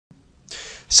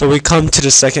So we come to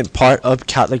the second part of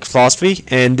Catholic philosophy,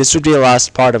 and this would be the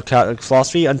last part of Catholic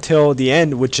philosophy until the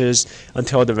end, which is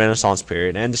until the Renaissance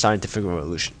period and the scientific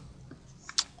revolution.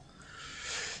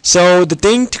 So the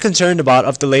thing to concern about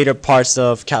of the later parts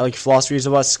of Catholic philosophy is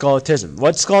about scholasticism.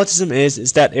 What scholasticism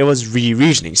is that it was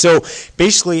re-reasoning. So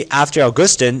basically after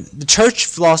Augustine, the church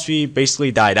philosophy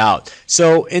basically died out.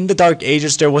 So in the Dark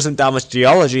Ages there wasn't that much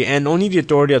theology and only the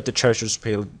authority of the church was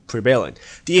prevailing.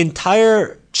 The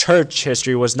entire church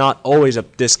history was not always of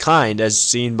this kind as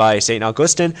seen by St.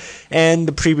 Augustine and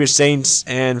the previous saints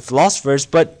and philosophers,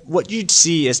 but what you'd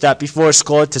see is that before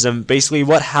scholasticism, basically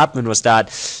what happened was that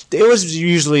it was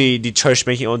usually the church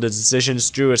making all the decisions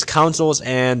through its councils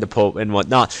and the Pope and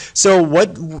whatnot. So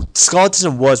what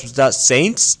scholasticism was that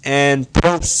saints and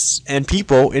popes and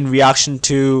people, in reaction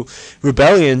to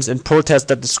rebellions and protests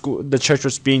that the church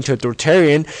was being too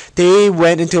authoritarian, they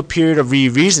went into a period of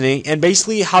re-reasoning. And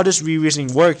basically how this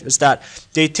re-reasoning worked is that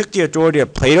they took the authority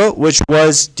of Plato, which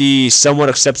was the somewhat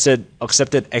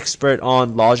accepted expert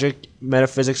on logic,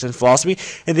 metaphysics, and philosophy,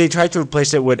 and they tried to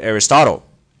replace it with Aristotle.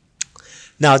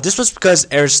 Now, this was because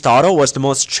Aristotle was the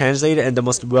most translated and the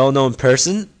most well-known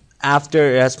person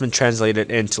after it has been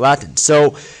translated into Latin.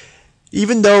 So,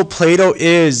 even though Plato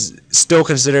is still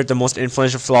considered the most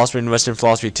influential philosopher in Western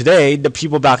philosophy today, the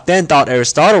people back then thought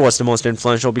Aristotle was the most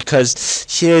influential because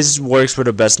his works were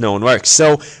the best known works.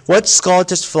 So what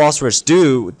scholastic philosophers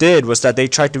did was that they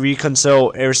tried to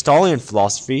reconcile Aristotelian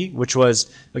philosophy, which was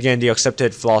again the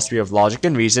accepted philosophy of logic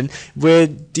and reason,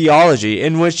 with theology,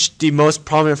 in which the most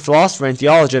prominent philosopher and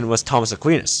theologian was Thomas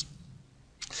Aquinas.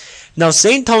 Now,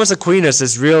 St. Thomas Aquinas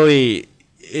is really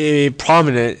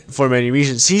prominent for many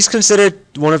reasons. He's considered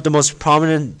one of the most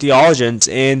prominent theologians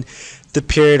in the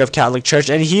period of Catholic Church,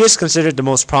 and he is considered the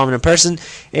most prominent person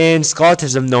in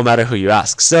scholasticism, no matter who you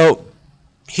ask. So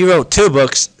he wrote two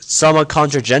books, Summa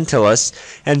Contra Gentiles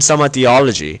and Summa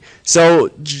Theology. So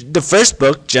the first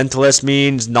book, Gentiles,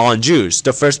 means non-Jews.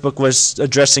 The first book was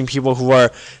addressing people who are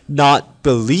not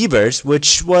believers,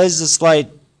 which was a slight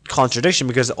contradiction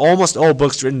because almost all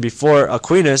books written before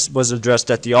Aquinas was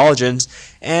addressed at theologians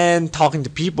and talking to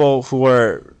people who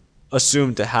were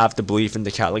assumed to have the belief in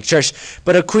the Catholic Church.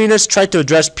 But Aquinas tried to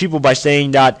address people by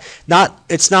saying that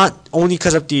it's not only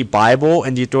because of the Bible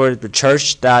and the authority of the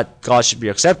Church that God should be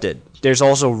accepted. There's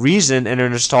also reason and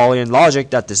Aristotelian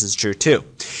logic that this is true too.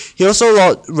 He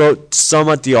also wrote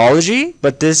Summa Theology,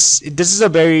 but this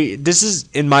is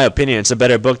in my opinion, it's a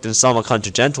better book than Summa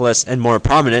Contra Gentiles and more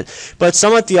prominent. But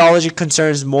Summa Theology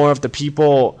concerns more of the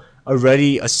people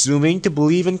already assuming to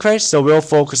believe in Christ, so we'll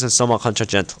focus on Summa Contra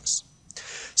Gentiles.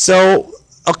 So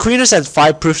Aquinas had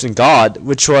 5 proofs in God,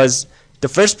 which was the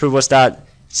first proof was that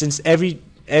since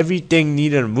everything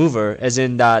needed a mover, as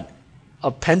in that a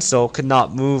pencil could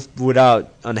not move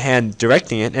without a hand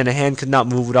directing it, and a hand could not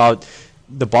move without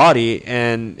the body,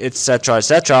 and etc.,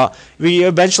 etc. We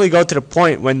eventually go to the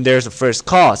point when there's a first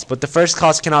cause, but the first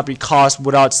cause cannot be caused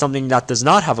without something that does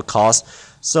not have a cause.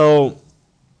 So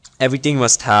everything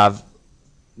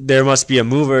there must be a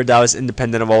mover that is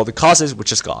independent of all the causes,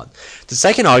 which is God. The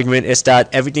second argument is that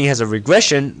everything has a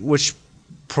regression, which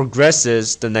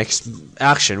progresses the next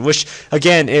action, which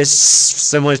again is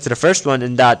similar to the first one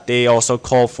in that they also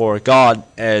call for God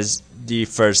as the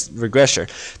first regressor.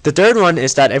 The third one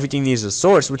is that everything needs a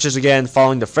source, which is again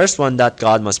following the first one that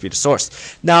God must be the source.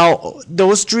 Now,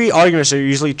 those 3 arguments are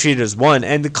usually treated as one,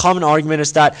 and the common argument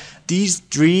is that these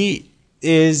 3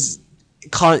 is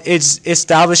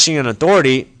establishing an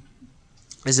authority,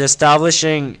 is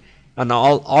establishing an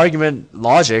argument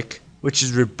logic, which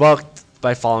is rebuked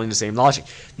by following the same logic.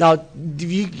 Now,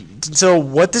 so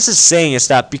what this is saying is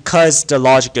that because the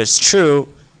logic is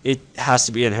true, it has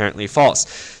to be inherently false.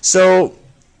 So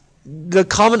the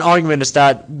common argument is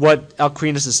that what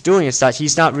Aquinas is doing is that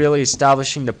he's not really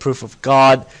establishing the proof of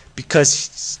God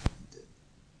because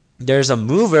there's a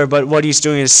mover, but what he's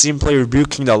doing is simply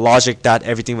rebuking the logic that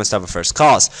everything must have a first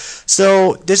cause.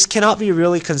 So this cannot be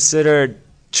really considered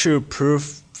true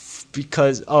proof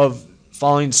because of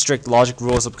following strict logic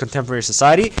rules of contemporary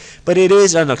society, but it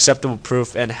is an acceptable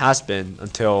proof and has been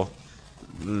until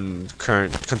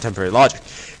current contemporary logic.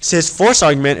 So his fourth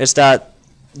argument is that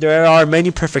there are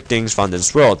many perfect things found in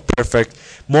this world, perfect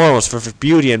morals, perfect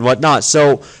beauty, and whatnot.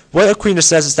 So what Aquinas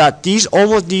says is that these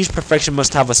perfection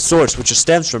must have a source which it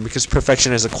stems from, because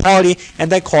perfection is a quality,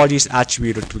 and that quality is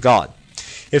attributed to God.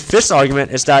 His fifth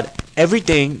argument is that every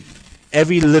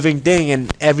living thing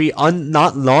and every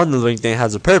non-living thing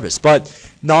has a purpose, but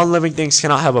non-living things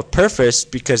cannot have a purpose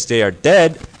because they are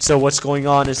dead. So what's going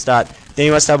on is that They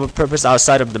must have a purpose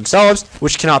outside of themselves,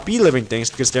 which cannot be living things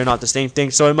because they're not the same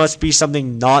thing. So it must be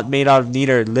something not made out of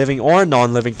neither living or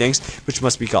non-living things, which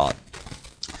must be God.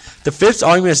 The fifth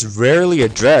argument is rarely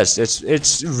addressed.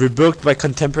 It's rebuked by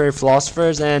contemporary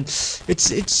philosophers, and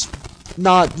it's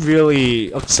not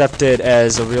really accepted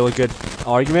as a really good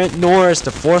argument, nor is the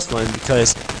fourth one,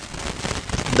 because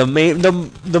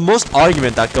the most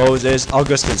argument that goes is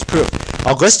Augustine's proof.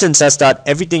 Augustine says that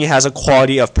everything has a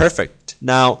quality of perfect.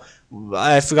 Now,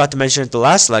 I forgot to mention it in the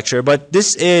last lecture, but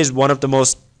this is one of the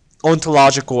most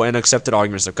ontological and accepted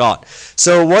arguments of God.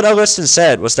 So what Augustine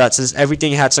said was that since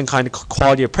everything had some kind of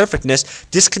quality of perfectness,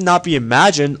 this could not be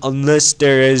imagined unless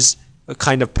there is a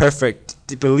kind of perfect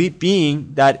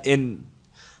being that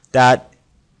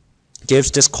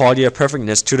gives this quality of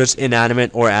perfectness to those inanimate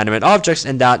or animate objects,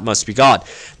 and that must be God.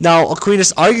 Now,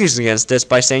 Aquinas argues against this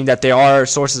by saying that there are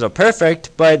sources of perfect,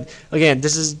 but again,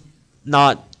 this is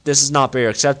not very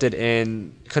accepted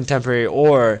in contemporary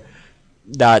or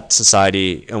that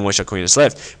society in which Aquinas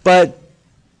lived. But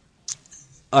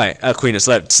Aquinas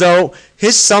lived. So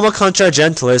his Summa Contra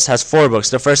Gentilis has 4 books.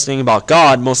 The first thing about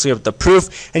God, mostly of the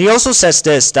proof, and he also says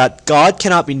this, that God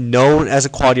cannot be known as a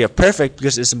quality of perfect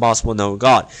because it's impossible to know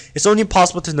God. It's only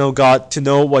possible to know God, to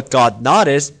know what God not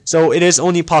is. So it is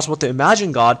only possible to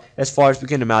imagine God as far as we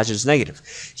can imagine is negative.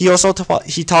 He also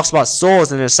he talks about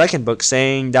souls in his second book,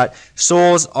 saying that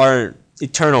souls are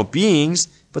eternal beings,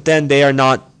 but then they are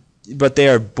not. But they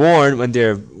are born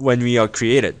when we are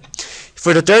created.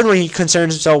 For the third one, he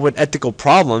concerns himself with ethical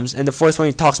problems, and the fourth one,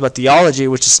 he talks about theology,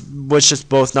 which is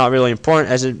both not really important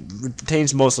as it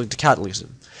pertains mostly to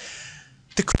Catholicism.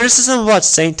 The criticism about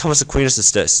Saint Thomas Aquinas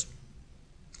is this: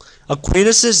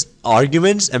 Aquinas'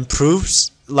 arguments and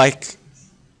proofs, like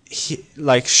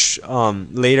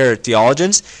later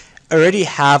theologians, already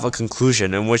have a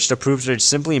conclusion in which the proofs are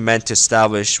simply meant to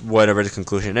establish whatever the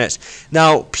conclusion is.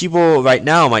 Now, people right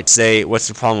now might say, what's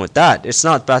the problem with that? It's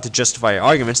not bad to justify your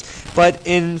arguments, but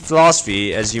in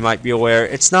philosophy, as you might be aware,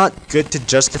 it's not good to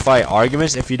justify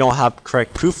arguments if you don't have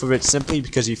correct proof of it simply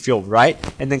because you feel right,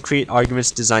 and then create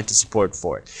arguments designed to support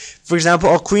for it. For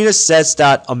example, Aquinas says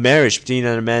that a marriage between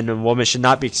a man and a woman should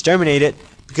not be exterminated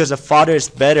because a father is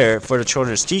better for the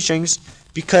children's teachings,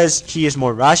 because he is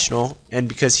more rational, and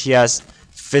because he has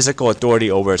physical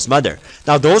authority over his mother.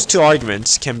 Now, those two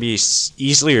arguments can be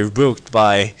easily rebuked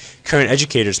by current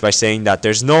educators by saying that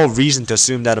there's no reason to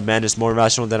assume that a man is more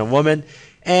rational than a woman,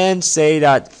 and say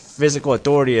that physical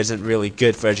authority isn't really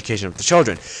good for education of the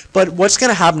children. But what's going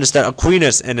to happen is that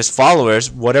Aquinas and his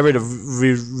followers, whatever the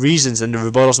reasons and the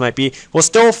rebuttals might be, will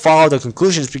still follow the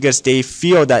conclusions because they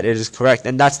feel that it is correct,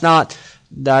 and that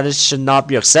should not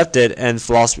be accepted in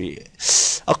philosophy.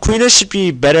 Aquinas should be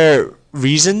better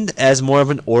reasoned as more of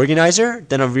an organizer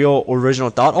than a real original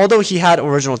thought. Although he had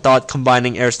original thought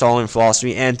combining Aristotelian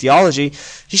philosophy and theology,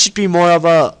 he should be more of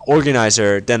an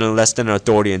organizer than less than an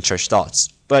authority in church thoughts.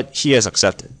 But he is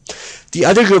accepted. The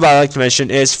other group I like to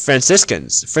mention is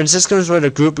Franciscans. Franciscans were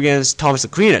the group against Thomas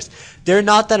Aquinas. They're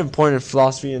not that important in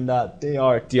philosophy in that they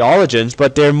are theologians,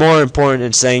 but they're more important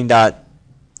in saying that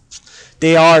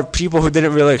they are people who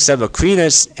didn't really accept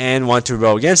Aquinas and want to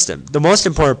rebel against him. The most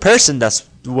important person that's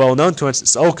well known to us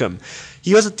is Occam.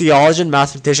 He was a theologian,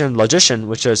 mathematician, and logician,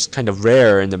 which is kind of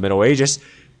rare in the Middle Ages.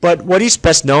 But what he's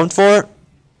best known for,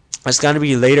 is going to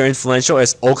be later influential,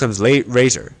 is Occam's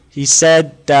razor. He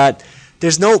said that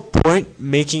there's no point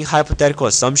making hypothetical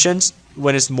assumptions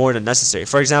when it's more than necessary.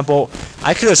 For example,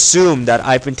 I could assume that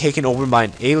I've been taken over by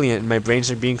an alien and my brains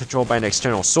are being controlled by an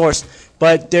external source,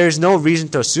 but there's no reason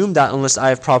to assume that unless I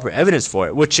have proper evidence for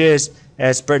it, which is,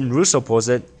 as Bertrand Russell puts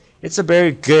it, it's a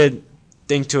very good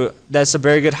that's a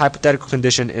very good hypothetical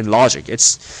condition in logic.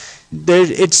 It's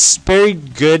very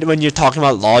good when you're talking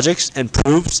about logics and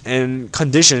proofs and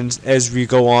conditions as we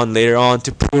go on later on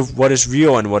to prove what is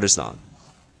real and what is not.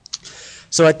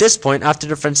 So at this point, after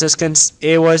the Franciscans,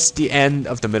 it was the end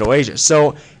of the Middle Ages.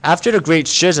 So after the Great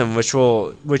Schism, which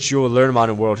you will learn about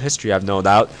in world history, I have no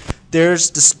doubt, there's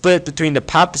the split between the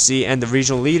papacy and the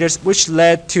regional leaders, which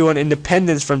led to an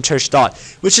independence from church thought,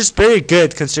 which is very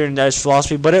good considering that it's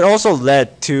philosophy, but it also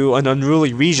led to an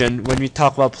unruly region when we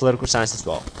talk about political science as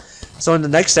well. So in the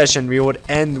next session, we would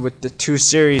end with the 2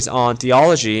 series on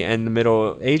theology and the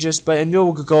Middle Ages, and we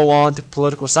will go on to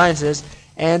political sciences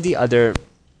and the other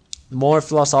more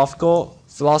philosophical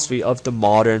philosophy of the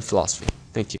modern philosophy.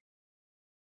 Thank you.